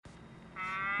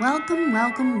Welcome,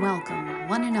 welcome, welcome,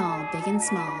 one and all, big and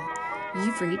small.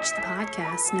 You've reached the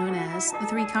podcast known as The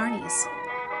Three Carnies.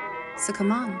 So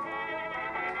come on,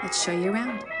 let's show you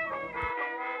around.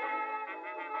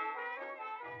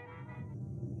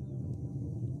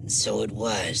 So it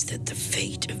was that the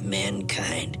fate of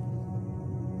mankind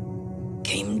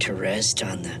came to rest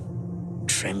on the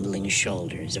trembling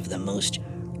shoulders of the most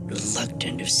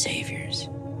reluctant of saviors.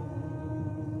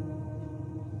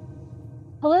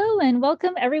 Hello and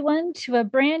welcome everyone to a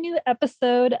brand new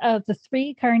episode of the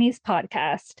Three Carnies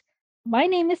podcast. My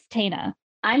name is Tana.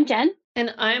 I'm Jen.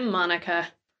 And I'm Monica.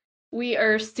 We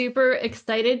are super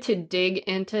excited to dig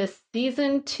into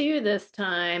season 2 this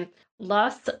time,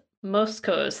 Los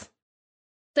Moscos.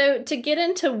 So to get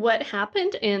into what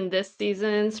happened in this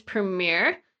season's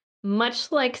premiere,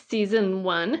 much like season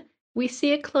 1, we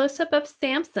see a close-up of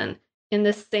Samson in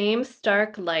the same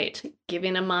stark light,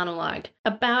 giving a monologue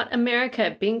about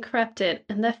America being corrupted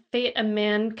and the fate of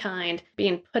mankind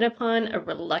being put upon a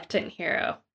reluctant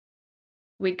hero.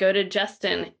 We go to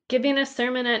Justin, giving a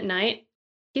sermon at night.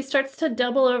 He starts to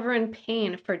double over in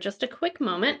pain for just a quick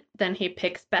moment, then he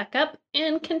picks back up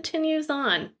and continues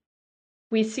on.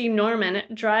 We see Norman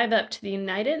drive up to the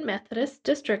United Methodist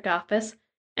District office,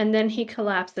 and then he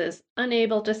collapses,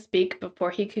 unable to speak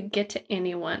before he could get to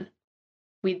anyone.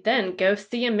 We then go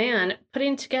see a man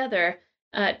putting together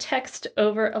a text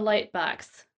over a light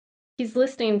box. He's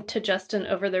listening to Justin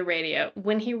over the radio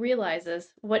when he realizes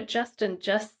what Justin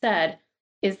just said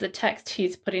is the text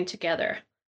he's putting together.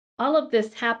 All of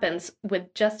this happens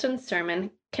with Justin's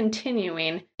sermon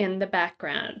continuing in the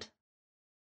background.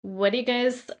 What do you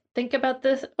guys think about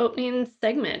this opening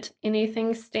segment?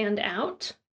 Anything stand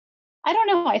out? I don't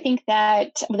know. I think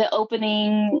that the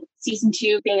opening season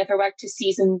 2 being a throwback to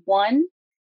season 1,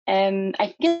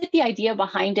 I get the idea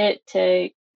behind it to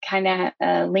kind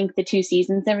of link the two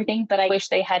seasons and everything, but I wish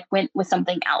they had went with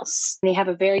something else. They have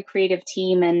a very creative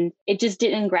team and it just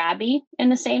didn't grab me in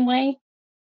the same way.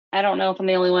 I don't know if I'm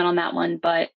the only one on that one,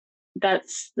 but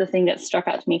that's the thing that struck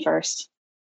out to me first.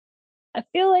 I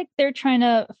feel like they're trying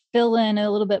to fill in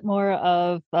a little bit more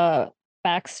of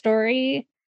backstory.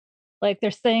 Like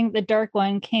they're saying the Dark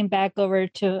One came back over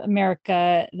to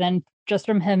America, then just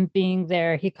from him being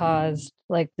there, he caused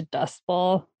like the Dust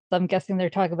Bowl. So I'm guessing they're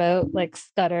talking about like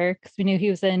Scudder, because we knew he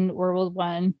was in World War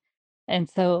I. And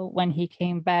so when he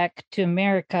came back to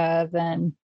America,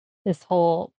 then this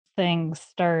whole thing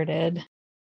started.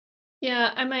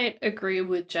 Yeah, I might agree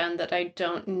with Jen that I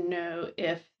don't know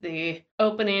if the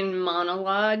opening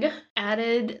monologue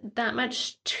added that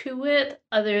much to it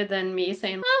other than me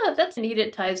saying, that's neat,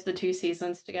 it ties the two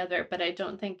seasons together, but I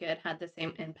don't think it had the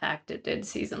same impact it did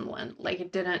season 1. Like,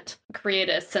 it didn't create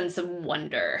a sense of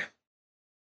wonder.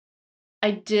 I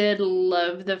did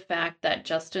love the fact that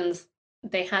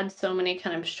they had so many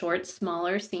kind of short,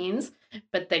 smaller scenes,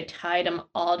 but they tied them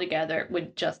all together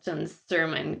with Justin's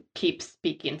sermon keep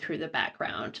speaking through the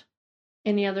background.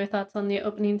 Any other thoughts on the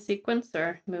opening sequence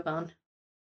or move on?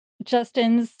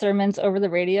 Justin's sermons over the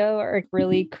radio are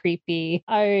really creepy.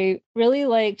 I really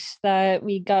liked that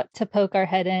we got to poke our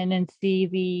head in and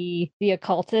see the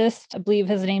occultist. I believe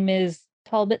his name is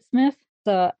Talbot Smith.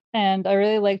 And I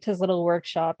really liked his little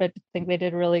workshop. I think they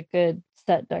did really good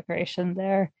set decoration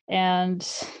there. And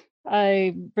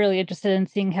I'm really interested in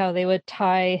seeing how they would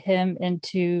tie him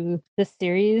into the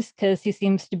series, because he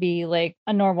seems to be like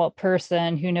a normal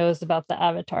person who knows about the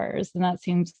avatars, and that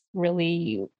seems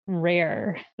really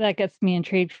rare. That gets me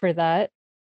intrigued for that.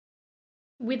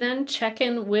 We then check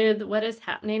in with what is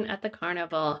happening at the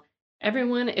carnival.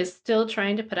 Everyone is still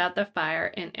trying to put out the fire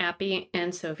in Appy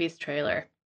and Sophie's trailer.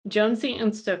 Jonesy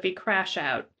and Sophie crash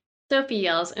out. Sophie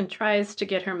yells and tries to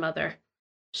get her mother.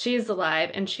 She is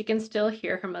alive and she can still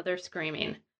hear her mother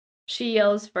screaming. She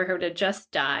yells for her to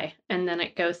just die, and then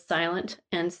it goes silent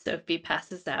and Sophie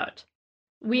passes out.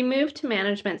 We move to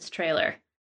management's trailer.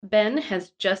 Ben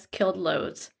has just killed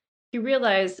Lowe's. He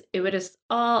realized it was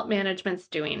all management's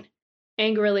doing.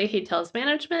 Angrily, he tells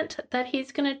management that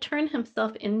he's going to turn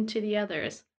himself into the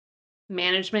others.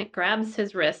 Management grabs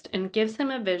his wrist and gives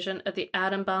him a vision of the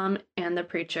atom bomb and the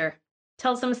preacher.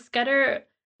 Tells him Scudder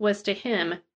was to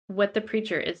him what the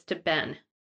preacher is to Ben.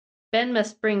 Ben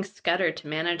must bring Scudder to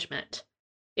management.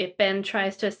 If Ben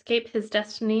tries to escape his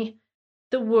destiny,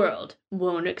 the world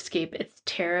won't escape its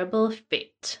terrible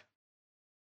fate.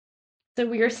 So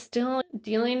we are still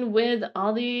dealing with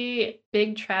all the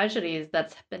big tragedies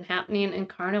that's been happening in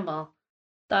Carnival.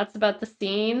 Thoughts about the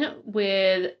scene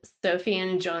with Sophie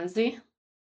and Jonesy?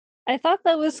 I thought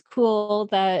that was cool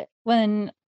that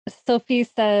when Sophie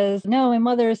says, "No, my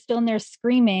mother is still in there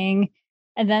screaming,"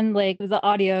 and then like the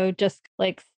audio just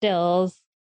like stills,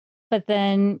 but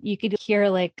then you could hear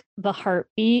like the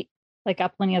heartbeat, like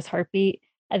Apollonia's heartbeat.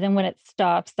 And then when it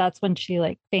stops, that's when she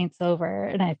like faints over.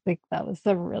 And I think that was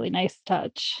a really nice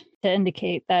touch to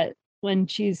indicate that when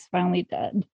she's finally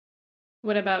dead.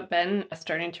 What about Ben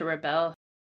starting to rebel?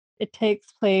 It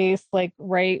takes place like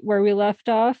right where we left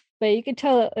off, but you could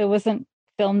tell it wasn't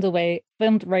filmed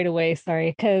right away,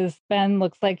 sorry, because Ben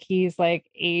looks like he's like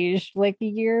aged like a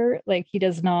year. Like he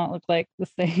does not look like the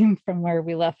same from where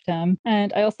we left him.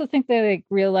 And I also think they like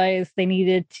realized they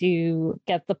needed to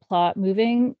get the plot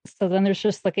moving. So then there's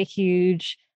just like a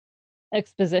huge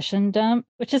exposition dump,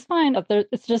 which is fine. But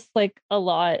it's just like a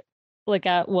lot like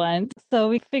at once. So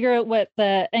we figure out what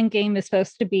the end game is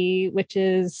supposed to be, which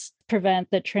is prevent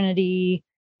the Trinity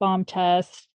bomb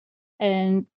test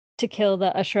and to kill the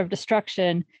Usher of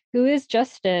Destruction, who is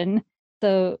Justin.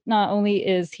 So not only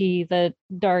is he the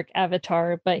dark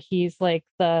avatar, but he's like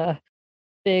the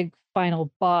big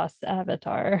final boss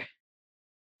avatar.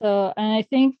 So, and I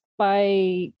think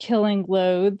by killing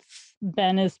Loads,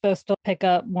 Ben is supposed to pick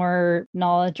up more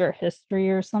knowledge or history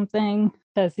or something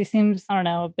because he seems, I don't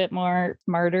know, a bit more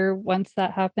smarter once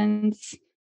that happens.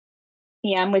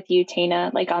 Yeah, I'm with you,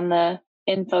 Tana, like on the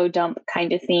info dump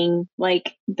kind of thing.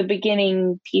 Like the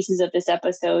beginning pieces of this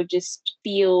episode just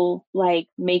feel like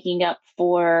making up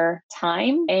for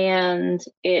time, and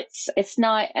it's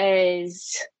not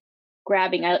as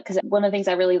grabbing. Because one of the things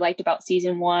I really liked about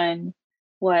season 1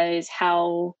 was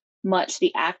how much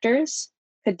the actors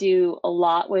could do a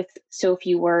lot with so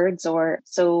few words or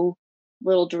so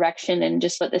little direction, and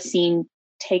just let the scene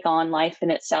take on life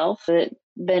in itself. But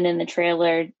Ben in the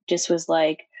trailer just was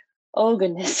like, oh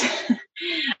goodness,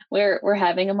 we're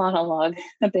having a monologue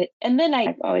a bit. And then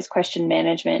I always question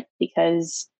management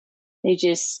because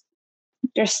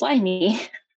they're slimy.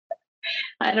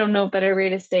 I don't know a better way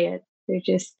to say it. They're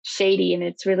just shady, and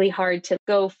it's really hard to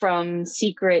go from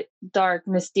secret, dark,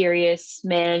 mysterious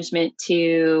management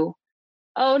to,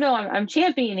 oh no, I'm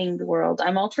championing the world.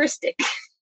 I'm altruistic.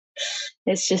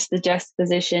 It's just the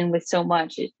juxtaposition with so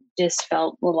much. It just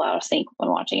felt a little out of sync when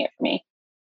watching it for me.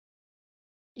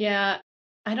 Yeah,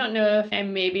 I don't know if I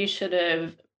maybe should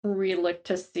have re-looked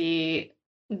to see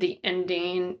the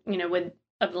ending,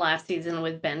 of last season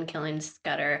with Ben killing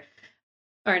Scudder,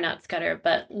 or not Scudder,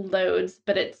 but Loads.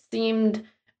 But it seemed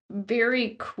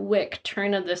very quick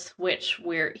turn of the switch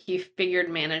where he figured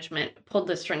management pulled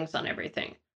the strings on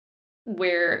everything.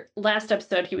 Where last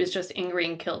episode he was just angry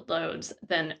and killed Loads,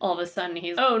 then all of a sudden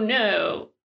he's, oh no,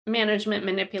 management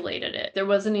manipulated it. There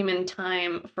wasn't even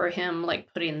time for him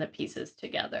like putting the pieces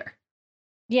together.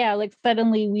 Yeah, like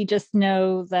suddenly we just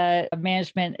know that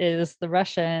management is the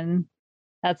Russian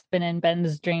that's been in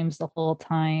Ben's dreams the whole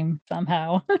time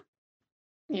somehow.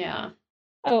 Yeah.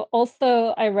 Oh,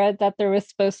 also I read that there was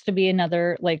supposed to be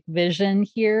another like vision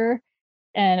here,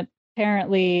 and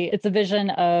apparently it's a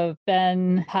vision of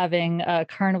Ben having a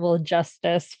carnival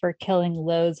justice for killing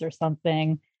Loads or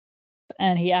something,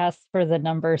 and he asks for the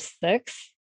number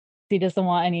 6. He doesn't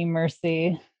want any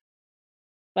mercy.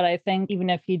 But I think even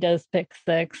if he does pick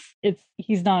 6,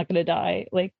 he's not going to die.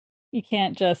 Like you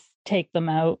can't just take them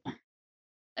out.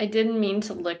 I didn't mean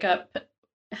to look up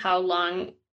how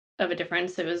long of a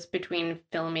difference it was between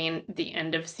filming the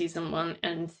end of season 1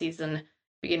 and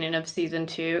beginning of season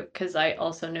 2, because I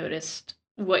also noticed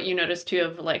what you noticed too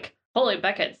of like, holy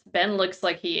buckets, Ben looks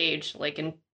like he aged like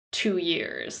in 2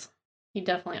 years. He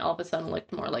definitely all of a sudden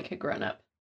looked more like a grown-up.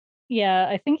 Yeah,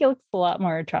 I think he looks a lot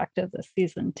more attractive this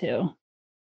season too.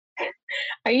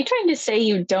 Are you trying to say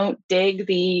you don't dig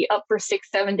the up for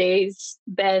 6-7 days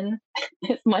Ben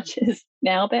as much as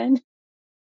now Ben?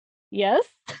 Yes.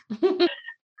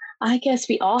 I guess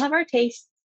we all have our tastes.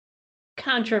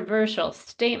 Controversial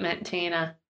statement,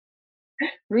 Tina.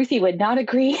 Ruthie would not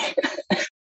agree.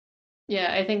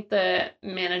 Yeah, I think the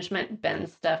management Ben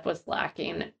stuff was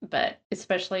lacking, but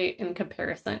especially in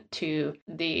comparison to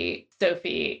the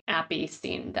Sophie Appy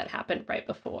scene that happened right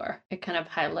before. It kind of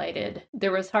highlighted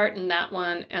there was heart in that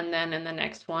one, and then in the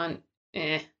next one,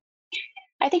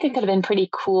 I think it could have been pretty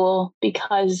cool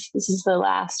because this is the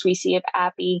last we see of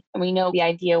Appy, and we know the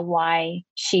idea why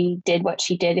she did what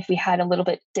she did if we had a little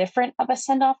bit different of a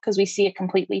send-off, because we see it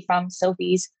completely from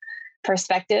Sophie's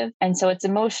perspective. And so it's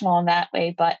emotional in that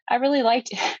way. But I really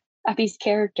liked Appy's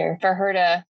character. For her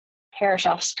to perish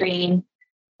off screen,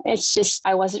 it's just,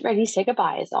 I wasn't ready to say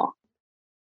goodbye is all.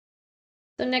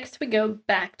 So next we go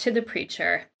back to the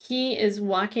preacher. He is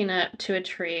walking up to a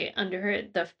tree under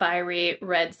the fiery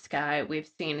red sky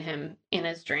we've seen him in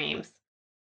his dreams.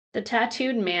 The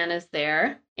tattooed man is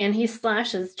there, and he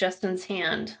slashes Justin's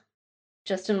hand.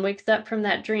 Justin wakes up from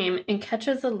that dream and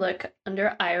catches a look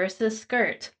under Iris's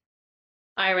skirt.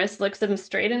 Iris looks him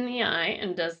straight in the eye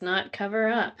and does not cover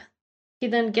up. He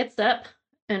then gets up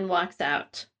and walks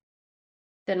out.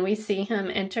 Then we see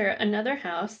him enter another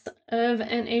house of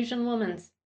an Asian woman's.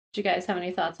 Do you guys have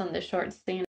any thoughts on this short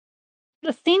scene?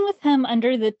 The scene with him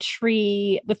under the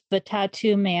tree with the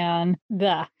tattoo man,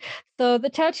 so the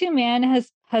tattoo man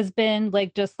has been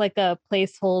like just like a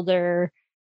placeholder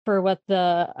for what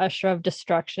the Usher of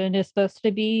Destruction is supposed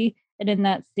to be. And in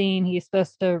that scene, he's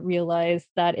supposed to realize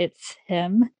that it's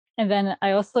him. And then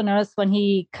I also noticed when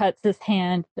he cuts his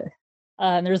hand,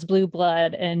 there's blue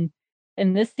blood. And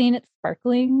in this scene, it's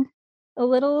sparkling a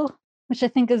little, which I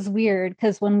think is weird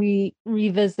because when we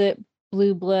revisit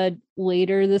blue blood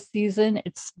later this season,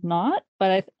 it's not.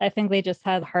 But I think they just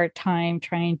had a hard time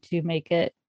trying to make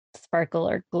it sparkle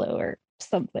or glow or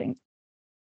something.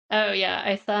 Oh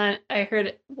yeah,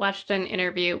 watched an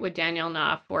interview with Daniel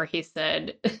Knopf where he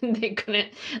said they couldn't,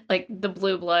 like, the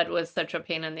blue blood was such a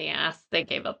pain in the ass, they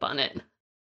gave up on it.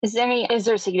 Is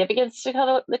there significance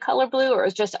to the color blue, or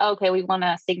is just okay? We want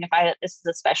to signify that this is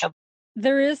a special.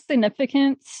 There is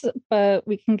significance, but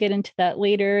we can get into that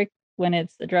later when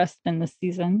it's addressed in the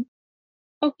season.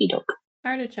 Okie doke.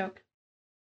 Artichoke.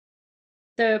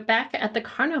 So back at the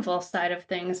carnival side of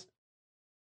things,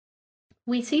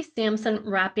 we see Samson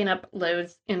wrapping up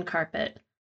loads in carpet.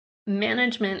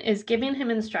 Management is giving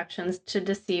him instructions to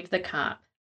deceive the cop,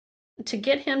 to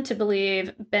get him to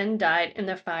believe Ben died in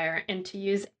the fire and to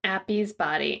use Appy's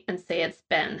body and say it's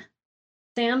Ben.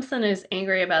 Samson is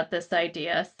angry about this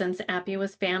idea since Appy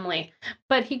was family,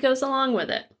 but he goes along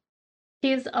with it.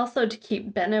 He is also to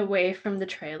keep Ben away from the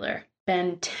trailer.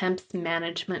 Ben tempts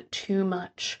management too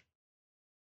much.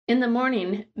 In the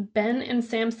morning, Ben and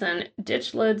Samson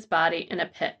ditch Lode's body in a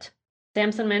pit.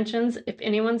 Samson mentions if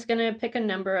anyone's going to pick a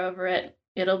number over it,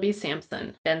 it'll be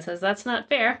Samson. Ben says that's not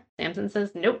fair. Samson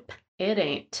says nope, it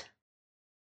ain't.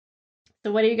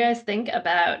 So what do you guys think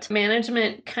about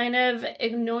management kind of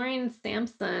ignoring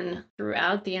Samson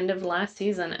throughout the end of last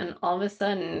season, and all of a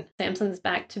sudden Samson's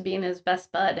back to being his best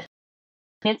bud?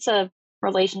 It's a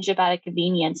relationship out of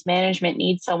convenience. Management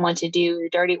needs someone to do the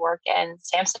dirty work, and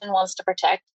Samson wants to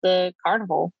protect the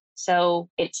carnival. So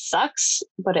it sucks,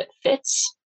 but it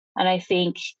fits. And I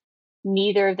think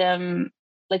neither of them,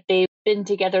 like, they've been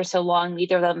together so long,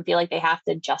 neither of them feel like they have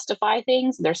to justify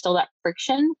things. There's still that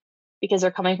friction because they're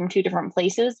coming from two different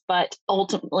places, but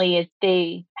ultimately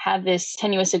they have this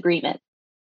tenuous agreement.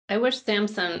 I wish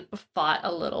Samson fought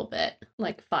a little bit,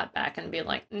 like fought back and be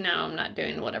like, no, I'm not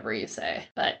doing whatever you say.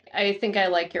 But I think I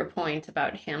like your point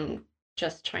about him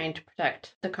just trying to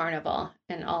protect the carnival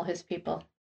and all his people.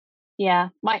 Yeah,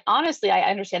 honestly, I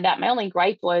understand that. My only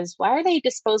gripe was, why are they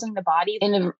disposing the body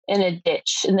in a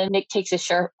ditch? And then Nick takes his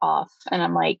shirt off, and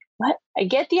I'm like, what? I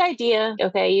get the idea.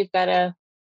 Okay, you've got to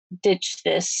ditch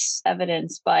this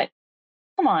evidence, but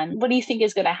come on, what do you think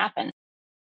is going to happen?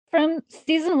 From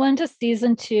season 1 to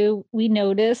season 2, we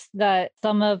noticed that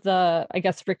some of the, I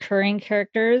guess, recurring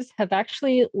characters have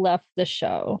actually left the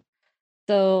show.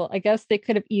 So I guess they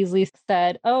could have easily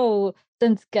said, oh,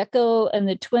 since Gecko and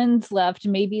the twins left,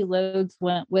 maybe Lodes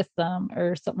went with them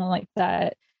or something like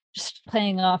that. Just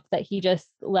playing off that he just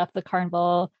left the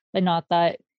carnival, but not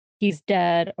that he's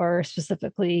dead or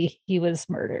specifically he was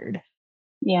murdered.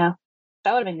 Yeah,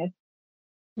 that would have been good.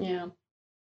 Yeah.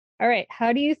 All right.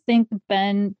 How do you think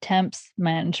Ben tempts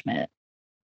management?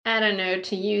 I don't know,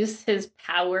 to use his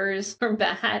powers for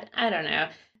bad. I don't know.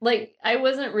 Like, I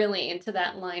wasn't really into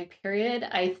that line, period.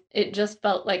 It just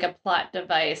felt like a plot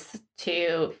device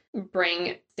to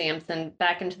bring Samson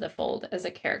back into the fold as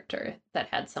a character that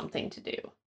had something to do.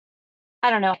 I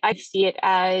don't know. I see it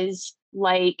as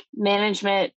like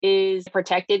management is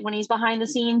protected when he's behind the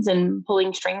scenes and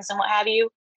pulling strings and what have you.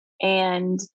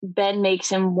 And Ben makes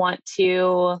him want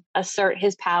to assert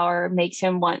his power, makes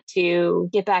him want to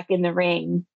get back in the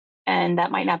ring. And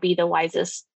that might not be the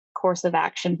wisest course of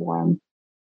action for him.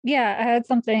 Yeah, I had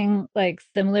something like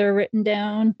similar written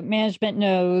down. Management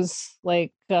knows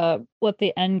like what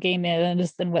the end game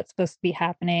is and what's supposed to be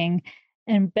happening.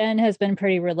 And Ben has been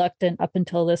pretty reluctant up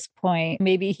until this point.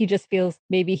 Maybe he just feels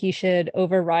maybe he should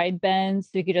override Ben so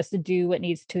he could just do what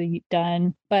needs to be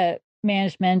done. But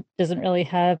management doesn't really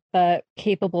have a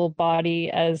capable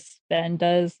body as Ben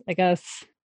does, I guess.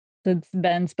 Since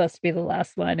Ben's supposed to be the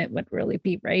last one, it wouldn't really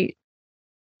be right.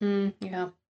 Yeah.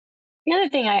 The other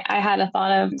thing I had a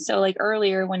thought of, so like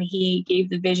earlier when he gave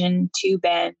the vision to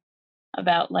Ben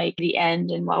about like the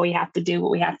end and what we have to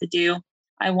do,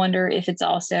 I wonder if it's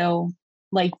also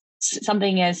like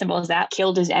something as simple as that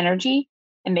killed his energy.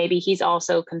 And maybe he's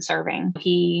also conserving.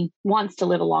 He wants to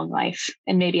live a long life.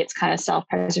 And maybe it's kind of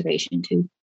self-preservation too.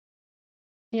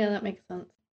 Yeah, that makes sense.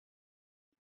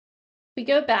 We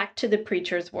go back to the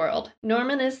preacher's world.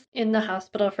 Norman is in the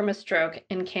hospital from a stroke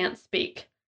and can't speak.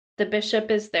 The bishop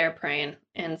is there praying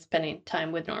and spending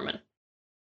time with Norman.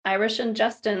 Iris and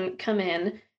Justin come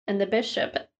in, and the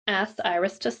bishop asks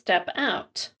Iris to step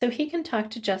out so he can talk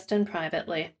to Justin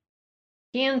privately.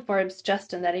 He informs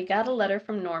Justin that he got a letter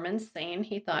from Norman saying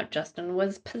he thought Justin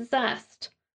was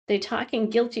possessed. They talk in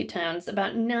guilty tones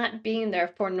about not being there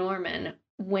for Norman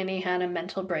when he had a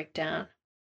mental breakdown.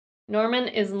 Norman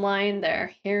is lying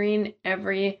there, hearing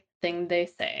everything they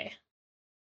say.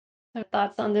 So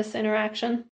thoughts on this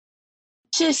interaction?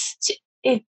 Just,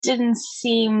 it didn't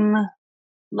seem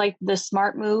like the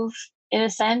smart move in a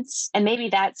sense. And maybe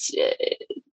that's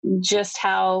just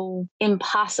how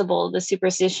impossible the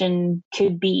superstition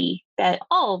could be, that,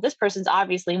 oh, this person's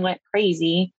obviously went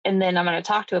crazy. And then I'm going to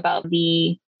talk to about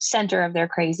the center of their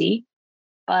crazy.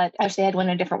 But I wish they had went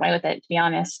a different way with it, to be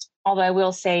honest. Although I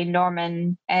will say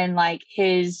Norman and like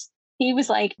he was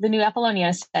like the new Apollonia in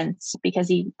a sense, because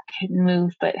he couldn't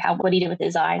move, but what he did with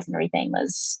his eyes and everything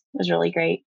was really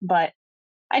great. But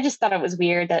I just thought it was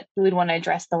weird that he would want to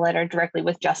address the letter directly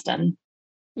with Justin.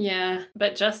 Yeah,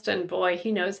 but Justin, boy,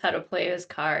 he knows how to play his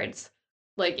cards.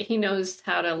 Like, he knows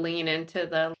how to lean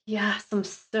into yes, I'm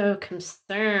so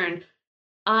concerned.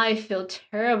 I feel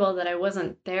terrible that I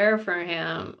wasn't there for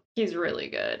him. He's really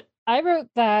good. I wrote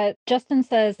that Justin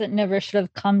says it never should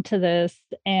have come to this,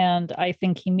 and I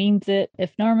think he means it.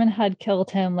 If Norman had killed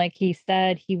him like he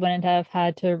said, he wouldn't have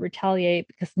had to retaliate,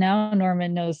 because now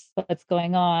Norman knows what's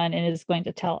going on and is going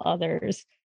to tell others.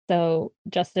 So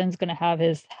Justin's going to have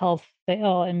his health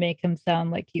fail and make him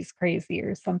sound like he's crazy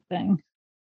or something.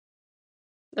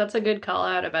 That's a good call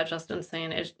out about Justin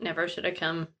saying it never should have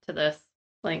come to this.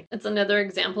 Like, it's another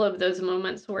example of those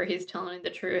moments where he's telling the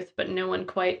truth, but no one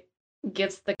quite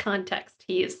gets the context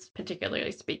he is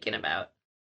particularly speaking about.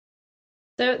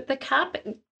 So the cop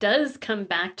does come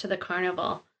back to the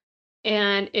carnival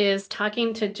and is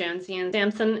talking to Jonesy, and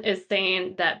Samson is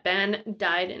saying that Ben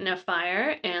died in a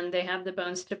fire and they have the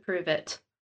bones to prove it.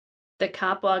 The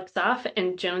cop walks off,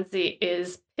 and Jonesy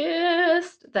is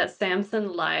pissed that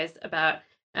Samson lies about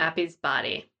Appy's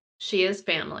body. She is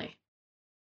family.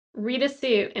 Rita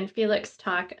Sue and Felix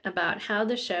talk about how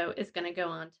the show is going to go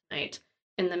on tonight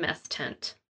in the mess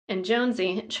tent, and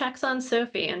Jonesy checks on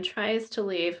Sophie and tries to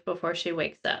leave before she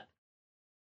wakes up.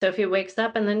 Sophie wakes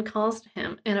up and then calls to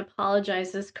him and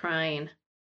apologizes, crying.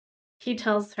 He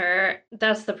tells her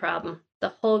that's the problem. The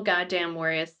whole goddamn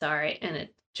worry is sorry, and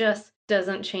it just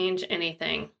doesn't change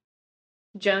anything.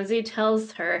 Jonesy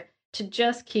tells her to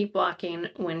just keep walking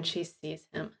when she sees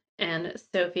him, and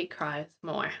Sophie cries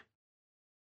more.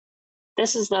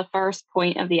 This is the first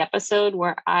point of the episode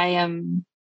where I am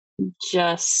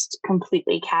just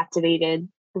completely captivated.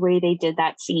 The way they did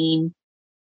that scene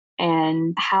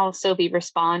and how Sophie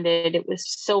responded, it was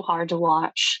so hard to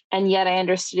watch. And yet I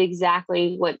understood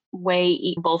exactly what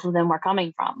way both of them were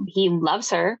coming from. He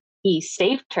loves her, he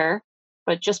saved her,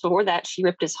 but just before that, she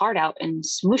ripped his heart out and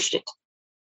smooshed it.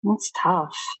 That's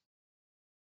tough.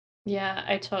 Yeah,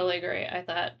 I totally agree. I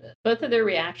thought both of their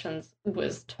reactions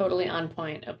was totally on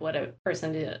point of what a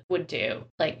person would do.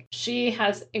 Like, she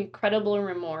has incredible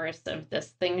remorse of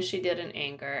this thing she did in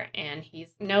anger, and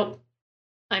he's, nope,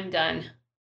 I'm done.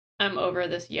 I'm over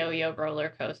this yo-yo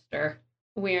roller coaster.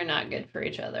 We are not good for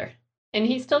each other. And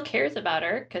he still cares about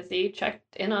her because he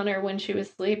checked in on her when she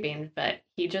was sleeping, but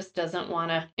he just doesn't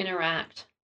want to interact.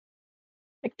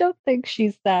 I don't think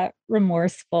she's that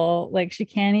remorseful. Like, she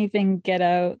can't even get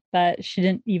out that she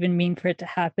didn't even mean for it to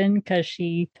happen, because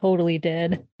she totally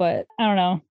did. But I don't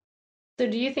know. So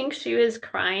do you think she was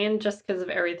crying just because of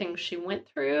everything she went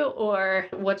through, or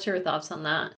what's your thoughts on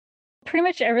that? Pretty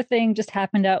much everything just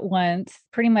happened at once.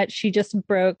 Pretty much she just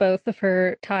broke both of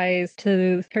her ties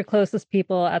to her closest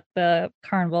people at the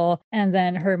carnival, and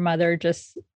then her mother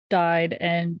just died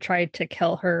and tried to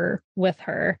kill her with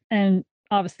her. And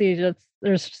obviously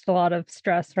there's just a lot of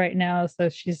stress right now, so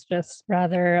she's just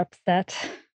rather upset.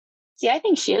 See, I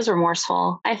think she is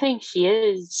remorseful. I think she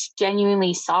is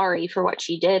genuinely sorry for what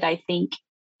she did. I think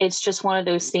it's just one of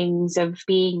those things of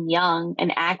being young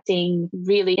and acting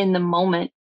really in the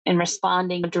moment and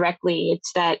responding directly.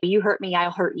 It's that you hurt me,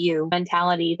 I'll hurt you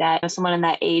mentality that someone in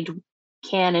that age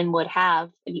can and would have.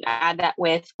 And you add that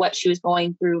with what she was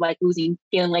going through, like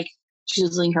feeling like she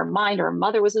was losing her mind, or her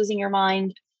mother was losing her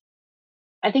mind.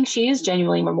 I think she is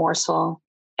genuinely remorseful,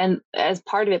 and as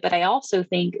part of it. But I also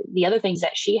think the other thing is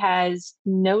that she has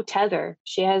no tether.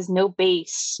 She has no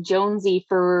base. Jonesy,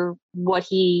 for what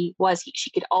he was, she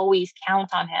could always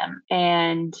count on him.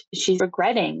 And she's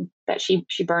regretting that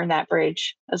she burned that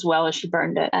bridge as well as she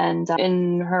burned it. And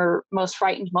in her most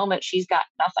frightened moment, she's got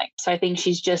nothing. So I think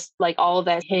she's just like all of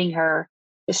that hitting her,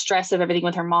 the stress of everything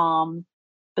with her mom,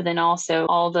 but then also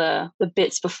all the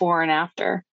bits before and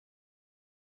after.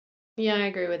 Yeah, I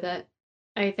agree with that.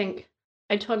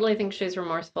 I totally think she's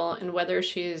remorseful, and whether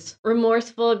she's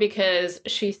remorseful because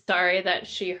she's sorry that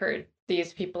she hurt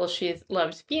these people she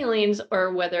loves feelings,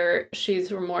 or whether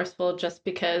she's remorseful just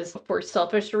because for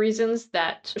selfish reasons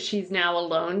that she's now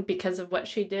alone because of what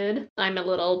she did, I'm a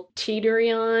little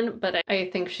teetery on, but I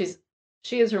think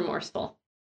she is remorseful.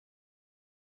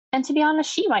 And to be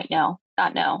honest, she might not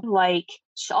know. Like,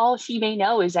 all she may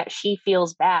know is that she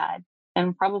feels bad,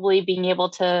 and probably being able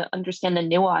to understand the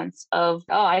nuance of,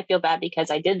 oh, I feel bad because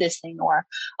I did this thing, or,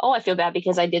 oh, I feel bad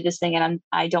because I did this thing and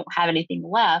I don't have anything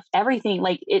left. Everything,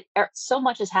 like so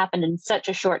much has happened in such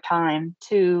a short time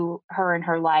to her in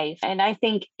her life. And I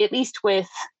think, at least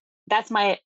that's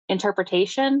my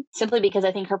interpretation, simply because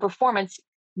I think her performance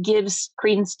gives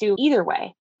credence to either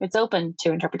way. It's open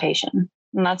to interpretation.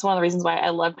 And that's one of the reasons why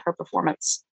I loved her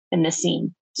performance in this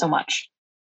scene so much.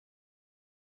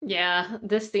 Yeah,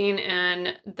 this scene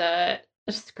and the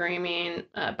screaming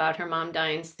about her mom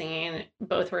dying scene,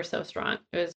 both were so strong.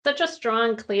 It was such a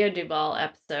strong Clea Duvall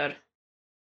episode.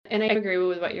 And I agree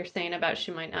with what you're saying about she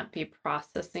might not be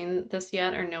processing this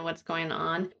yet or know what's going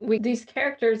on. These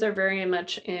characters are very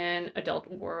much in adult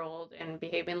world and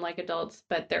behaving like adults,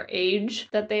 but their age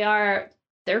that they are,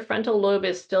 their frontal lobe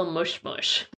is still mush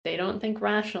mush. They don't think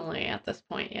rationally at this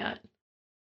point yet.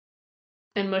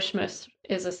 And mush mush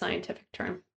is a scientific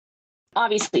term.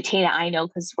 Obviously, Tina, I know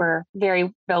because we're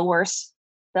very well-versed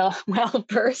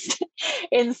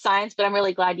in science, but I'm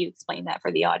really glad you explained that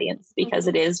for the audience because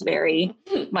it is very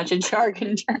much a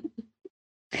jargon term.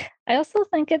 I also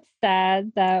think it's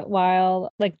sad that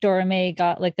while like Dorame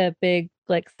got like a big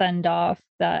like send off,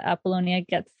 that Apollonia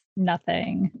gets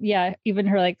nothing. Yeah, even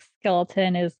her like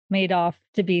skeleton is made off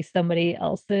to be somebody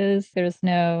else's. There's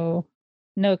no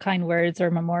kind words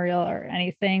or memorial or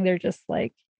anything. They're just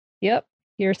like, yep,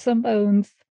 here's some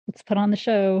bones. Let's put on the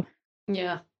show.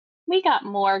 Yeah. We got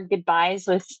more goodbyes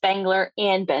with Spengler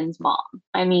and Ben's mom.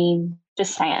 I mean,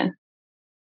 just saying.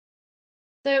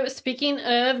 So, speaking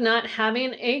of not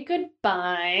having a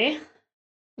goodbye,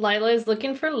 Lila is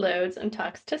looking for loads and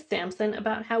talks to Samson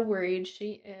about how worried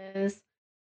she is.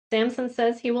 Samson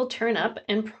says he will turn up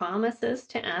and promises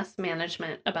to ask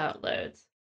management about loads.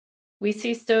 We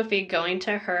see Sophie going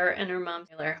to her and her mom,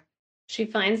 Taylor. She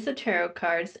finds the tarot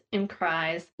cards and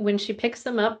cries when she picks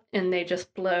them up and they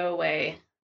just blow away.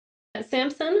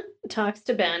 Samson talks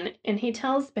to Ben and he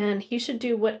tells Ben he should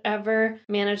do whatever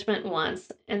management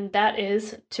wants, and that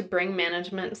is to bring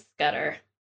management Scudder.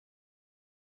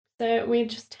 So we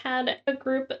just had a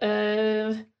group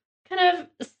of kind of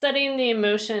studying the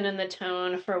emotion and the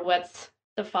tone for what's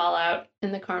the fallout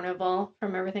in the carnival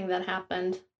from everything that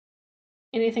happened.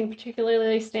 Anything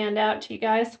particularly stand out to you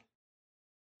guys?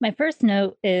 My first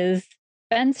note is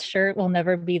Ben's shirt will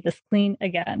never be this clean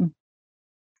again.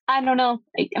 I don't know.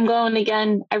 I'm going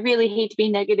again. I really hate to be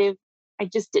negative. I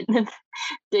just didn't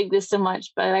dig this so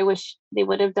much, but I wish they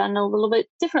would have done a little bit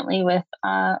differently with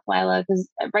Lila, because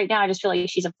right now I just feel like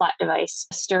she's a plot device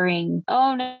stirring.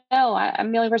 Oh no,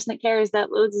 I'm the only person that cares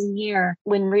that Loads isn't here.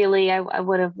 When really I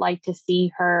would have liked to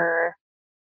see her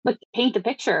paint the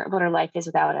picture of what her life is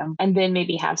without him, and then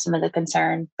maybe have some of the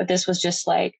concern. But this was just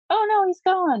like, oh no, he's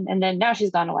gone, and then now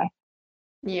she's gone away.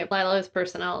 Yeah, Lila's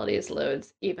personality is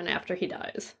Loads even after he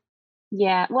dies.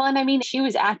 Yeah, well, and I mean, she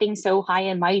was acting so high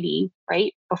and mighty,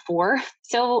 right, before.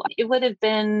 So it would have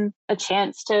been a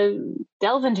chance to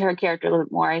delve into her character a little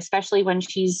bit more, especially when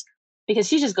because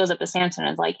she just goes up to Samson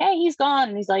and is like, hey, he's gone.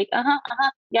 And he's like,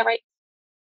 yeah, right.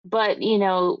 But,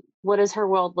 what does her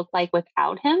world look like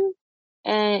without him?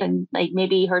 And like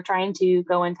maybe her trying to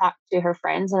go and talk to her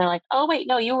friends and they're like, oh, wait,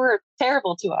 no, you were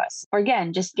terrible to us. Or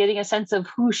again, just getting a sense of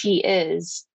who she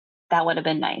is. That would have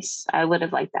been nice. I would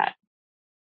have liked that.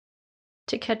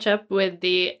 To catch up with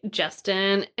the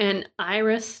Justin and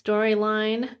Iris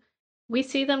storyline, we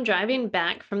see them driving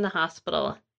back from the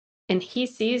hospital, and he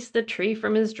sees the tree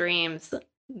from his dreams.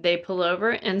 They pull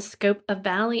over and scope a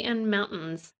valley and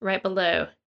mountains right below.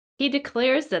 He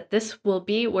declares that this will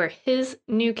be where his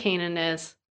new Canaan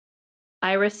is.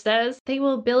 Iris says they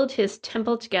will build his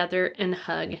temple together and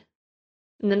hug.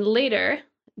 And then later,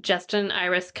 Justin and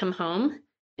Iris come home,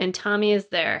 and Tommy is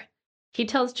there. He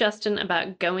tells Justin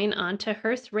about going on to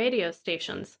Hearst radio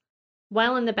stations,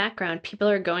 while in the background, people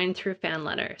are going through fan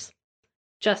letters.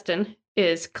 Justin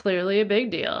is clearly a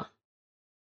big deal.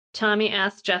 Tommy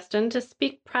asks Justin to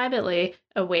speak privately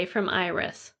away from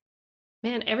Iris.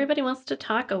 Man, everybody wants to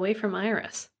talk away from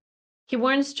Iris. He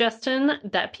warns Justin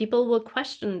that people will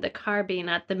question the carbine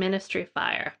at the ministry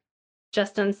fire.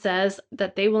 Justin says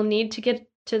that they will need to get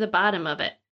to the bottom of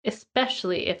it,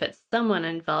 especially if it's someone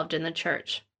involved in the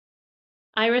church.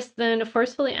 Iris then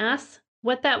forcefully asks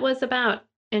what that was about,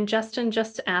 and Justin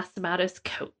just asks about his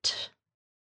coat.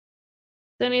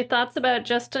 So any thoughts about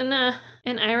Justin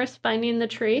and Iris finding the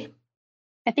tree?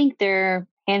 I think there are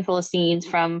a handful of scenes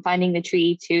from finding the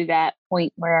tree to that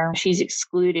point where she's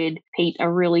excluded paint a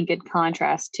really good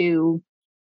contrast to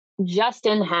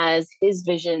Justin has his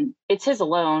vision. It's his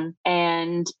alone.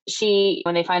 And she,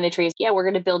 when they find the trees, yeah, we're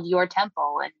going to build your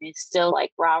temple. And it's still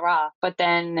like rah, rah. But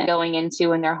then going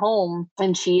into in their home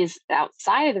and she's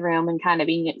outside of the room and kind of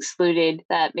being excluded,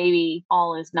 that maybe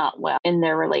all is not well in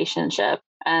their relationship.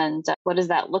 And what does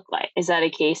that look like? Is that a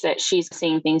case that she's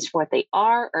seeing things for what they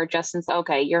are? Or Justin's,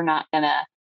 okay,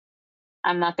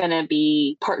 I'm not going to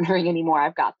be partnering anymore.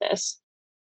 I've got this.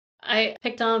 I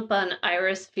picked up on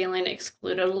Iris feeling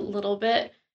excluded a little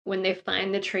bit when they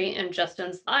find the tree and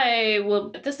Justin's,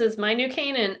 this is my new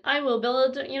Canaan. I will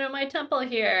build, my temple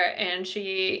here. And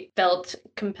she felt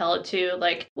compelled to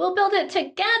we'll build it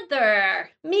together.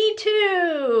 Me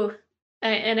too.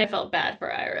 And I felt bad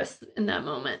for Iris in that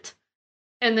moment.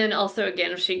 And then also,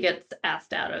 again, she gets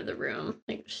asked out of the room.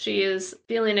 She is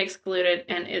feeling excluded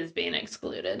and is being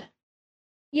excluded.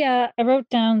 Yeah, I wrote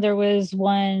down there was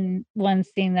one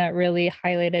scene that really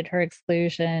highlighted her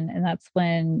exclusion, and that's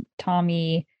when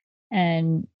Tommy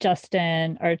and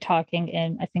Justin are talking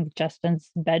in, I think,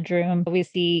 Justin's bedroom. We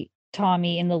see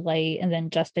Tommy in the light and then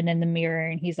Justin in the mirror,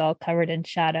 and he's all covered in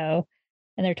shadow.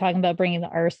 And they're talking about bringing the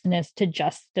arsonist to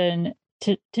Justin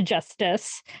to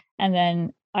justice. And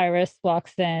then Iris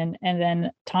walks in, and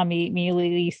then Tommy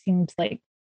immediately seems like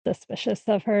suspicious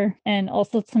of her. And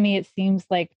also to me, it seems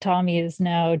like Tommy is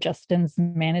now Justin's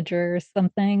manager or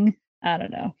something. I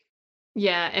don't know.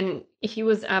 Yeah, and he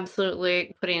was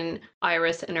absolutely putting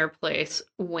Iris in her place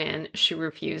when he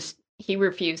refused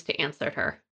to answer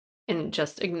her and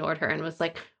just ignored her and was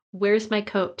like, where's my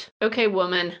coat? Okay,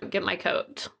 woman, get my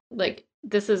coat.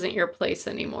 This isn't your place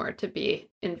anymore to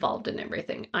be involved in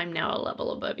everything. I'm now a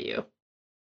level above you.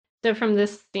 So from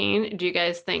this scene, do you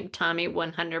guys think Tommy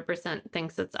 100%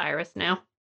 thinks it's Iris now?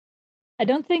 I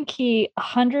don't think he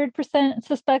 100%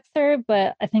 suspects her,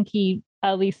 but I think he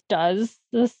at least does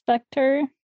suspect her.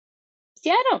 See,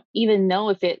 I don't even know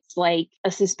if it's like a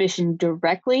suspicion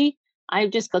directly. I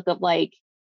just look up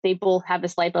they both have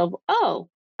this light bulb. Oh,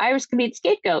 Iris can be the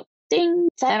scapegoat. Ding.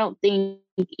 So I don't think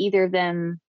either of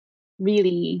them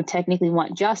really technically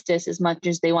want justice as much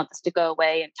as they want this to go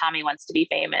away, and Tommy wants to be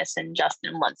famous and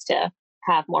Justin wants to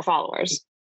have more followers.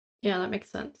 Yeah, that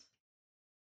makes sense.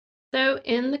 So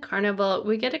in the carnival,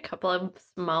 we get a couple of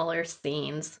smaller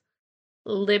scenes.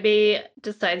 Libby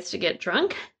decides to get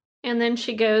drunk, and then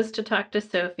she goes to talk to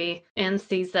Sophie and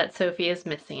sees that Sophie is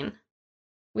missing.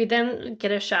 We then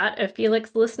get a shot of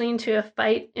Felix listening to a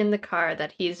fight in the car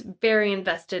that he's very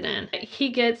invested in. He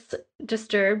gets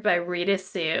disturbed by Rita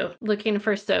Sue looking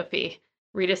for Sophie.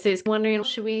 Rita Sue's wondering,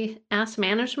 should we ask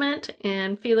management?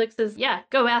 And Felix is, yeah,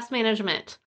 go ask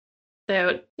management.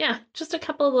 So yeah, just a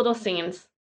couple of little scenes.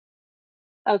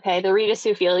 Okay, the Rita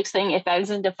Sue Felix thing, if that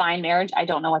doesn't define marriage, I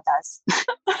don't know what does.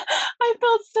 I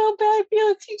felt so bad,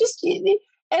 Felix.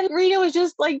 And Rita was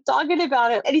just talking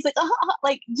about it. And he's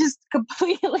just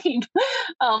completely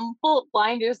full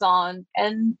blinders on.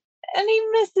 And he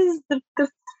misses the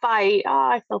fight. Oh,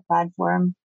 I felt bad for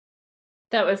him.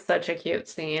 That was such a cute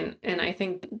scene. And I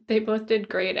think they both did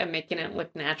great at making it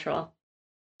look natural.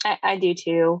 I do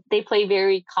too. They play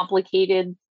very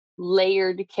complicated,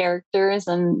 layered characters,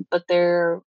 but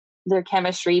their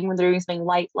chemistry, when they're doing something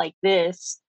light like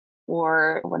this,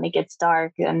 or when it gets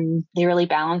dark, and they really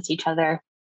balance each other.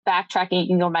 Backtracking, you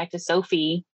can go back to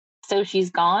Sophie. So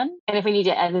she's gone. And if we need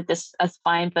to edit this, that's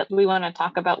fine. But we want to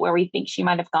talk about where we think she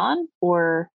might have gone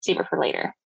or save it for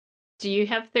later. Do you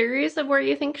have theories of where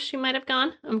you think she might have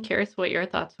gone? I'm curious what your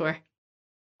thoughts were.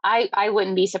 I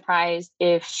wouldn't be surprised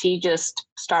if she just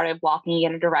started walking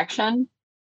in a direction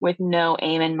with no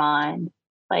aim in mind.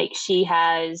 She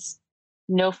has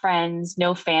no friends,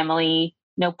 no family,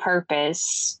 no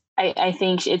purpose. I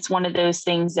think it's one of those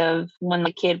things of when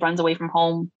the kid runs away from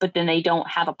home, but then they don't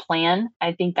have a plan.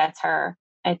 I think that's her.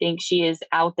 I think she is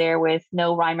out there with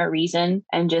no rhyme or reason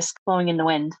and just flowing in the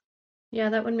wind. Yeah,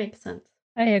 that would make sense.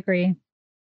 I agree.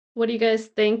 What do you guys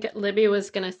think Libby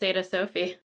was going to say to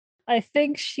Sophie? I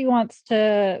think she wants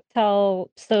to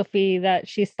tell Sophie that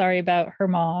she's sorry about her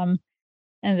mom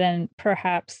and then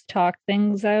perhaps talk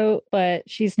things out, but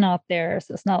she's not there,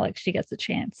 so it's not like she gets a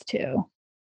chance to.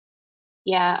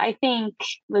 Yeah, I think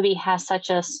Libby has such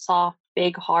a soft,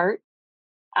 big heart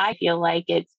I feel like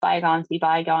it's bygones be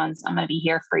bygones. I'm going to be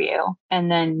here for you. And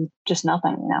then just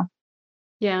nothing, you know?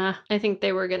 Yeah, I think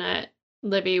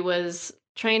Libby was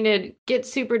trying to get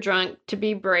super drunk to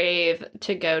be brave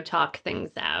to go talk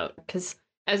things out. Because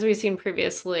as we've seen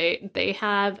previously, they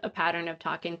have a pattern of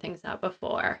talking things out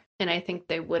before. And I think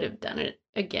they would have done it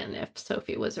again if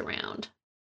Sophie was around.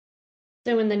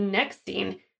 So in the next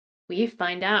scene, we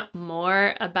find out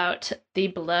more about the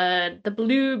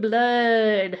blue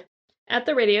blood. At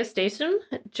the radio station,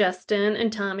 Justin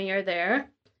and Tommy are there.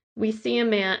 We see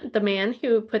the man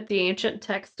who put the ancient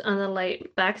text on the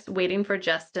light backs waiting for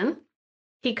Justin.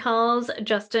 He calls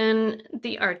Justin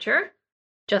the archer.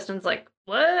 Justin's like,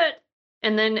 what?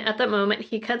 And then at that moment,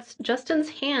 he cuts Justin's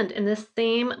hand in the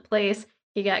same place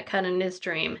he got cut in his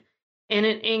dream. And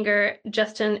in anger,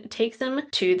 Justin takes him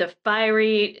to the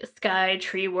fiery sky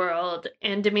tree world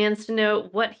and demands to know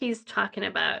what he's talking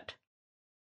about.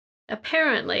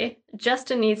 Apparently,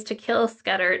 Justin needs to kill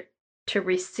Scudder to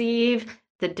receive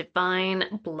the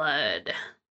divine blood.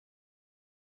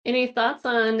 Any thoughts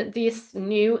on this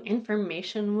new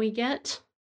information we get?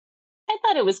 I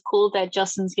thought it was cool that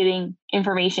Justin's getting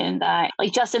information that,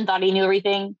 like, Justin thought he knew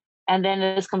everything. And then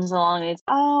this comes along and it's,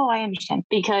 oh, I understand.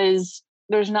 Because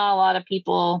there's not a lot of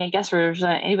people, I guess, for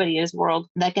anybody in his world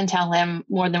that can tell him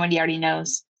more than what he already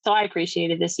knows. So I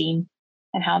appreciated the scene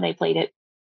and how they played it.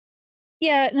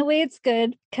 Yeah, in a way it's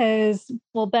good because,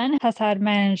 well, Ben has had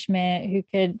management who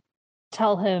could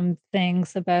tell him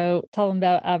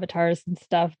about avatars and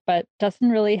stuff, but Justin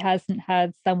really hasn't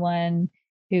had someone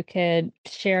who could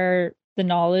share the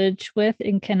knowledge with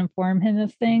and can inform him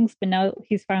of things. But now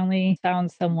he's finally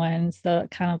found someone, so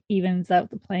it kind of evens out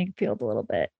the playing field a little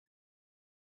bit.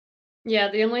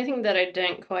 Yeah, the only thing that I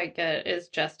didn't quite get is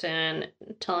Justin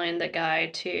telling the guy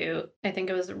to, I think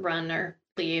it was run or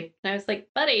leave. And I was like,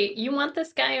 buddy, you want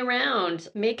this guy around.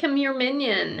 Make him your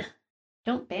minion.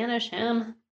 Don't banish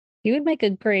him. He would make a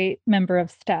great member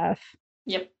of staff.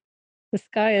 Yep. This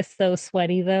guy is so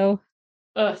sweaty, though.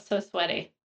 Oh, so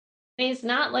sweaty. And he's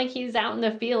not like he's out in the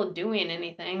field doing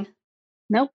anything.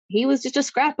 Nope, he was just a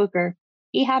scrapbooker.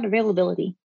 He had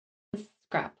availability.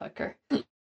 Scrapbooker.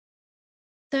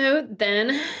 So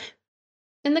then,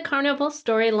 in the carnival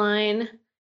storyline,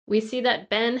 we see that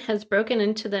Ben has broken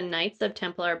into the Knights of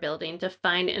Templar building to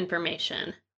find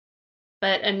information.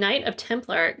 But a Knight of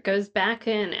Templar goes back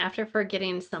in after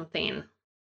forgetting something.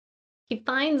 He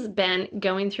finds Ben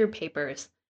going through papers.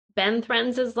 Ben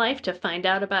threatens his life to find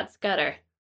out about Scudder.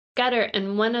 Scudder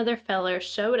and one other feller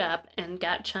showed up and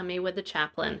got chummy with the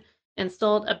chaplain and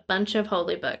stole a bunch of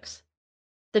holy books.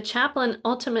 The chaplain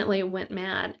ultimately went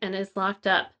mad and is locked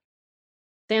up.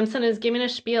 Samson is giving a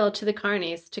spiel to the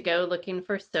carnies to go looking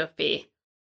for Sophie.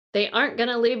 They aren't going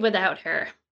to leave without her.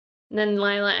 And then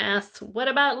Lila asks, what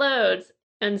about loads?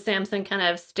 And Samson kind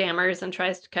of stammers and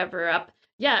tries to cover up.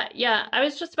 Yeah, I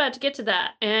was just about to get to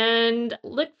that. And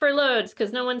look for loads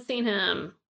because no one's seen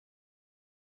him.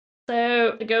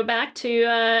 So to go back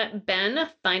to Ben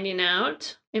finding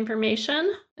out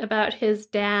information about his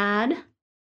dad.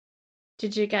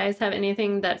 Did you guys have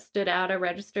anything that stood out or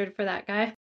registered for that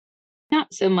guy?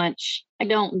 Not so much. I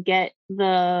don't get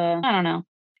I don't know.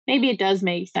 Maybe it does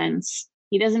make sense.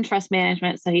 He doesn't trust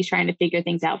management, so he's trying to figure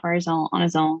things out on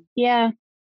his own. Yeah.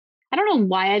 I don't know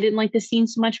why I didn't like this scene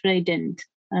so much, but I didn't.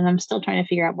 And I'm still trying to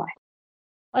figure out why.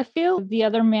 I feel the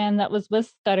other man that was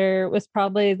with Scudder was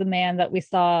probably the man that we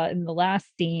saw in the last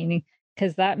scene,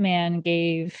 because that man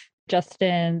gave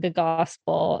Justin the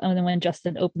gospel. And then when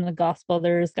Justin opened the gospel,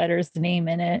 there's Scudder's name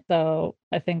in it. So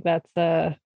I think that's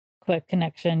a quick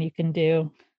connection you can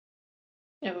do.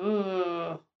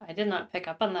 Ooh, I did not pick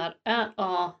up on that at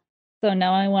all. So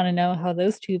now I want to know how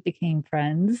those two became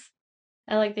friends.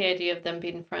 I like the idea of them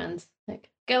being friends. Like,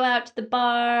 go out to the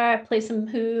bar, play some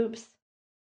hoops.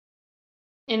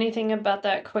 Anything about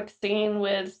that quick scene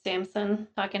with Samson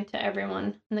talking to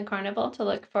everyone in the carnival to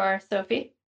look for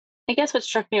Sophie? I guess what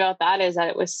struck me about that is that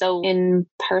it was so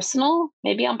impersonal,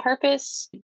 maybe on purpose.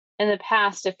 In the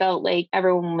past, it felt like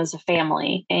everyone was a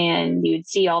family and you would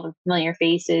see all the familiar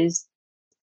faces.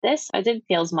 This, I didn't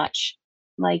feel as much.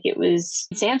 Like it was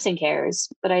Samson cares,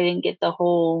 but I didn't get the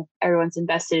whole everyone's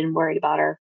invested and worried about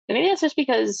her. And maybe that's just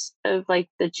because of like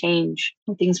the change,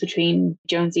 things between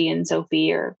Jonesy and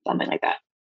Sophie or something like that.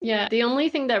 Yeah, the only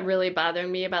thing that really bothered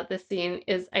me about this scene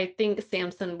is I think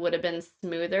Samson would have been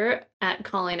smoother at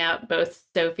calling out both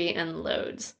Sophie and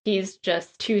Loads. He's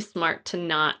just too smart to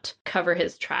not cover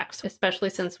his tracks, especially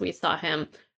since we saw him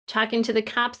talking to the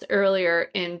cops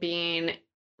earlier and being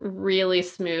really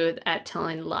smooth at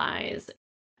telling lies.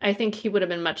 I think he would have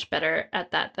been much better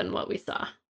at that than what we saw.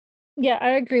 Yeah,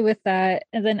 I agree with that.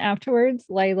 And then afterwards,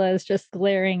 Lila is just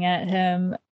glaring at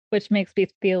him, which makes me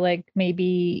feel like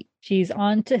maybe she's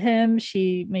on to him.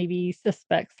 She maybe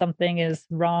suspects something is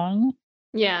wrong.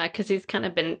 Yeah, because he's kind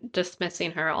of been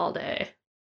dismissing her all day.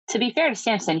 To be fair to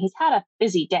Samson, he's had a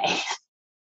busy day.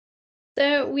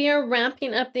 So we are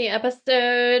wrapping up the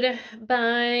episode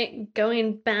by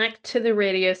going back to the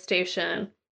radio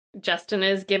station. Justin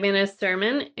is giving a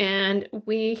sermon, and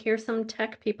we hear some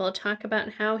tech people talk about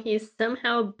how he's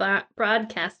somehow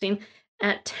broadcasting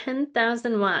at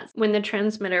 10,000 watts when the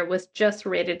transmitter was just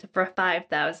rated for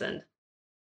 5,000.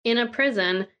 In a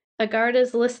prison, a guard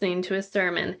is listening to his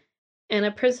sermon, and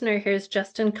a prisoner hears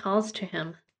Justin calls to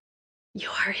him. You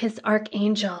are his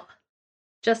archangel.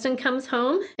 Justin comes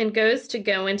home and goes to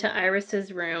go into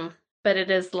Iris's room, but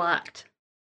it is locked.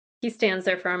 He stands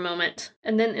there for a moment,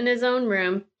 and then in his own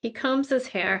room, he combs his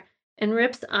hair and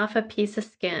rips off a piece of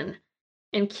skin,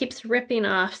 and keeps ripping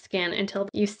off skin until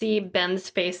you see Ben's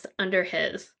face under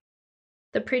his.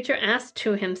 The preacher asks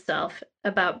to himself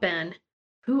about Ben,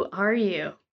 "Who are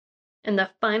you?" And the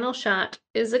final shot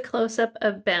is a close-up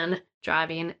of Ben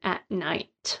driving at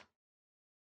night.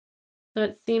 So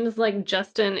it seems like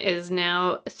Justin is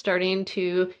now starting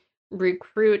to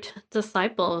recruit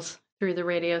disciples through the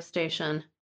radio station.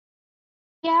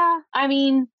 Yeah, I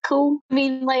mean, cool. I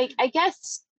mean, like, I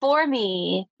guess for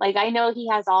me, like, I know he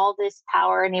has all this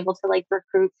power and able to like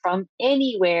recruit from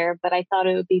anywhere, but I thought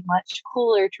it would be much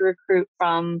cooler to recruit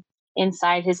from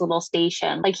inside his little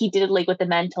station. Like he did like with the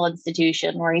mental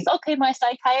institution where he's okay, my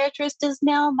psychiatrist is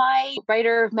now my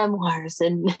writer of memoirs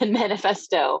and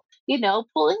manifesto, you know,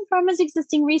 pulling from his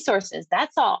existing resources.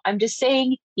 That's all. I'm just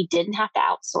saying he didn't have to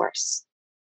outsource.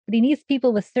 But he needs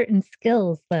people with certain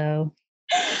skills, though.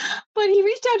 But he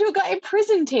reached out to a guy in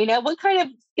prison, Tana. What kind of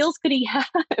skills could he have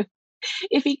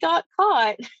if he got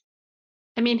caught?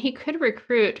 I mean, he could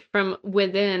recruit from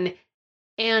within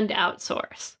and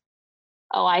outsource.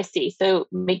 Oh, I see. So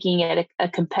making it a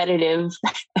competitive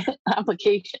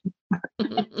application.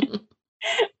 That's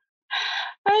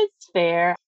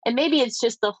fair. And maybe it's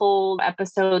just the whole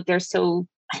episode. They're so,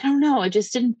 I don't know. It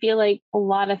just didn't feel like a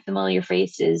lot of familiar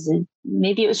faces. And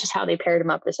maybe it was just how they paired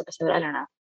him up this episode. I don't know.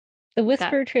 The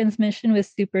whisper transmission was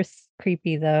super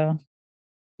creepy, though.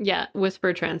 Yeah,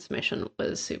 whisper transmission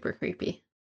was super creepy.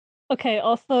 Okay,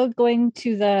 also going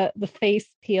to the face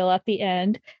peel at the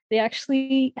end, they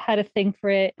actually had a thing for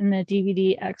it in the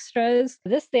DVD extras.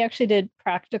 This they actually did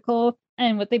practical,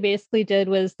 and what they basically did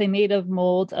was they made a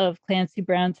mold of Clancy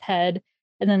Brown's head,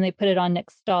 and then they put it on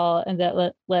Nick Stahl, and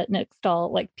that let Nick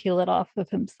Stahl like peel it off of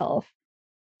himself.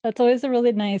 That's always a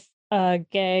really nice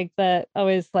gag that I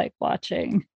always like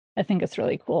watching. I think it's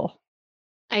really cool.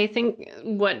 I think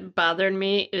what bothered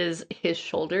me is his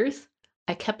shoulders.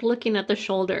 I kept looking at the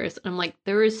shoulders, and I'm like,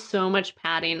 there is so much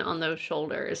padding on those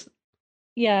shoulders.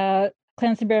 Yeah,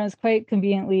 Clancy Brown is quite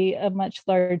conveniently a much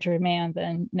larger man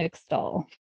than Nick Stahl.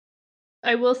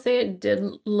 I will say it did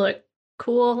look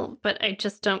cool, but I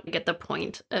just don't get the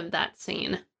point of that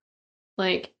scene.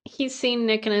 Like, he's seen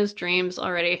Nick in his dreams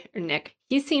already. Or Nick.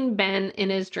 He's seen Ben in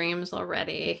his dreams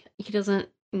already. He doesn't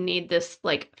need this,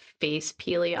 like, face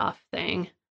peely off thing.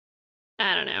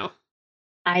 I don't know.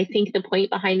 I think the point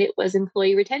behind it was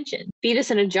employee retention. Fetus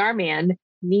and a jar man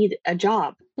need a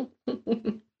job.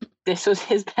 This was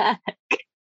his bag.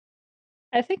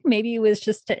 I think maybe it was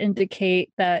just to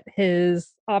indicate that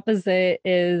his opposite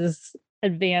is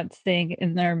advancing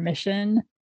in their mission.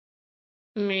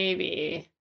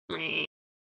 Maybe.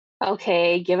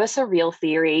 Okay, give us a real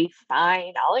theory.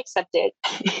 Fine, I'll accept it.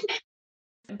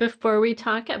 Before we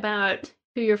talk about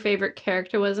who your favorite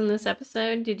character was in this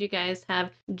episode, did you guys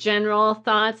have general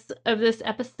thoughts of this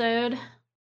episode?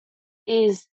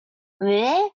 Is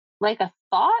meh like a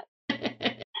thought?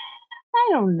 I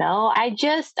don't know. I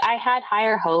had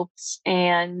higher hopes,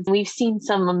 and we've seen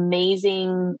some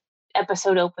amazing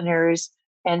episode openers,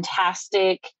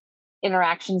 fantastic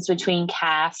interactions between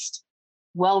cast,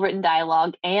 well-written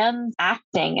dialogue and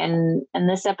acting. And in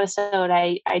this episode,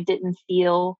 I didn't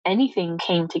feel anything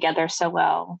came together so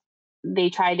well.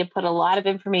 They tried to put a lot of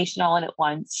information all in at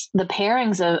once. The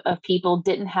pairings of people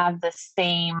didn't have the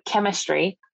same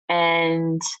chemistry,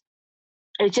 and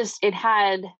it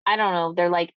had, I don't know, they're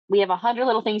like, we have 100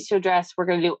 little things to address. We're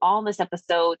going to do all in this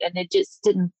episode. And it just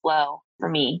didn't flow for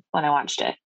me when I watched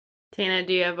it. Tana,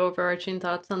 do you have overarching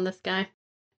thoughts on this guy?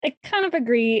 I kind of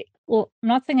agree. Well, I'm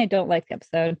not saying I don't like the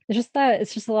episode. It's just that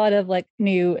it's just a lot of like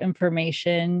new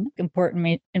information,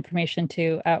 important information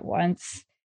too at once.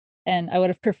 And I would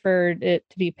have preferred it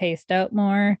to be paced out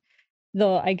more.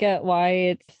 Though I get why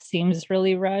it seems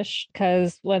really rushed,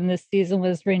 because when this season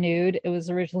was renewed, it was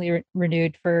originally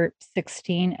renewed for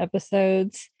 16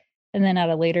 episodes. And then at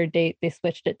a later date, they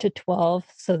switched it to 12.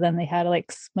 So then they had to like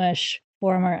smush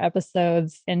 4 more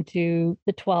episodes into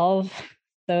the 12.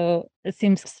 So it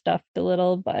seems stuffed a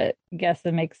little, but I guess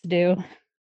it makes do.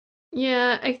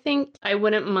 Yeah, I think I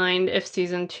wouldn't mind if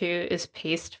season 2 is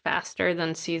paced faster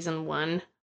than season 1.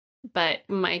 But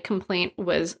my complaint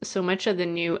was so much of the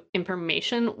new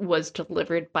information was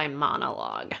delivered by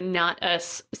monologue, not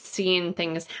us seeing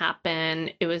things happen.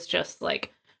 It was just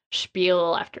like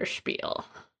spiel after spiel.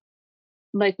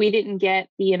 Like, we didn't get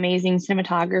the amazing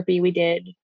cinematography we did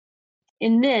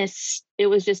in this. It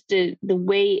was just the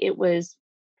way it was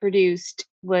produced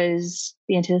was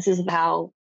the antithesis of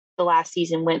how the last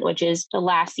season went, which is the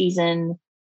last season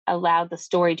allowed the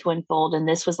story to unfold. And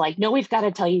this was like, no, we've got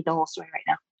to tell you the whole story right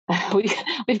now.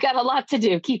 We've got a lot to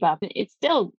do. Keep up. It's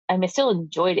still, I still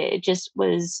enjoyed it. It just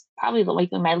was probably like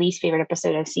my least favorite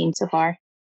episode I've seen so far.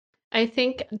 I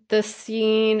think the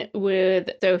scene with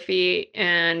Sophie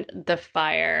and the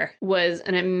fire was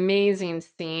an amazing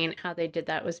scene. How they did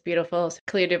that was beautiful.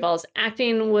 Clea Duvall's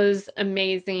acting was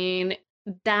amazing.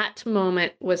 That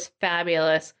moment was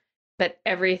fabulous, but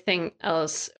everything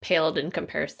else paled in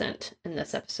comparison in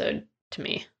this episode to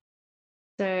me.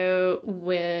 So,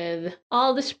 with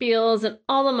all the spiels and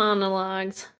all the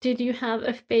monologues, did you have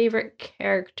a favorite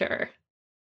character?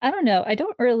 I don't know. I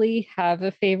don't really have a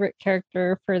favorite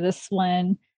character for this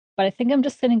one, but I think I'm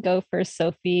just going to go for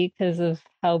Sophie because of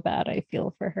how bad I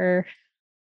feel for her.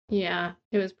 Yeah,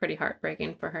 it was pretty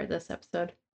heartbreaking for her this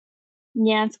episode.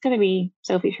 Yeah, it's going to be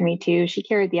Sophie for me too. She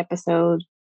carried the episode.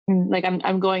 Like,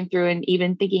 I'm going through and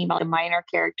even thinking about the minor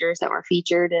characters that were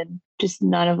featured, and just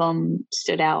none of them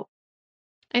stood out.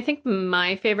 I think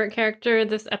my favorite character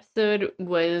this episode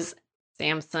was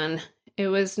Samson. It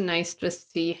was nice to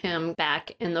see him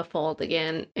back in the fold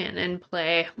again and in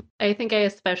play. I think I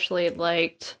especially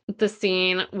liked the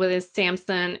scene with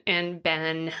Samson and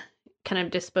Ben kind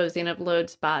of disposing of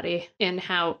Lode's body and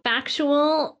how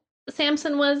factual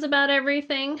Samson was about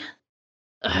everything.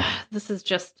 Ugh, this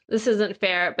isn't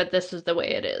fair, but this is the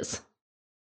way it is.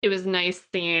 It was nice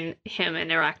seeing him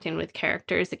interacting with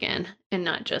characters again and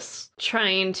not just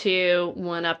trying to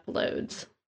one-up Lodes.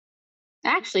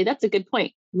 Actually, that's a good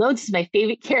point. Lodes is my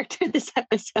favorite character this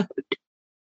episode.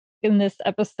 In this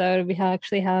episode, we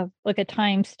actually have like a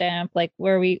timestamp, like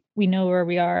where we know where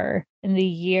we are in the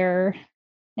year,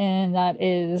 and that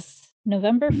is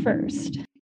November 1st.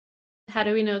 How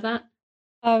do we know that?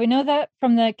 We know that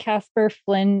from the Casper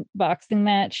Flynn boxing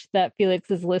match that Felix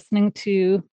is listening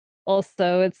to.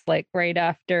 Also, it's like right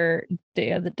after Day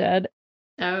of the Dead.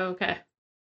 Oh, okay.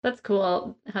 That's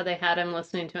cool how they had him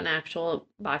listening to an actual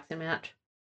boxing match.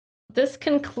 This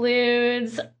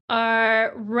concludes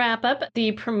our wrap up,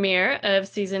 the premiere of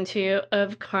season 2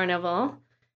 of Carnival.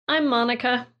 I'm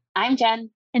Monica. I'm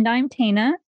Jen. And I'm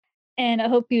Tana. And I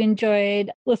hope you enjoyed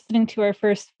listening to our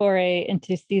first foray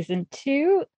into season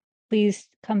 2. Please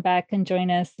come back and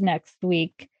join us next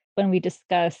week when we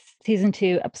discuss season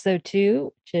 2, episode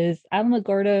 2, which is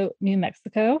Alamogordo, New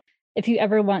Mexico. If you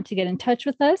ever want to get in touch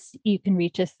with us, you can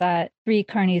reach us at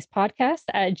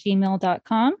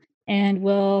 3carniespodcast@gmail.com. And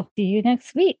we'll see you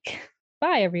next week.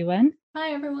 Bye, everyone.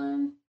 Bye, everyone.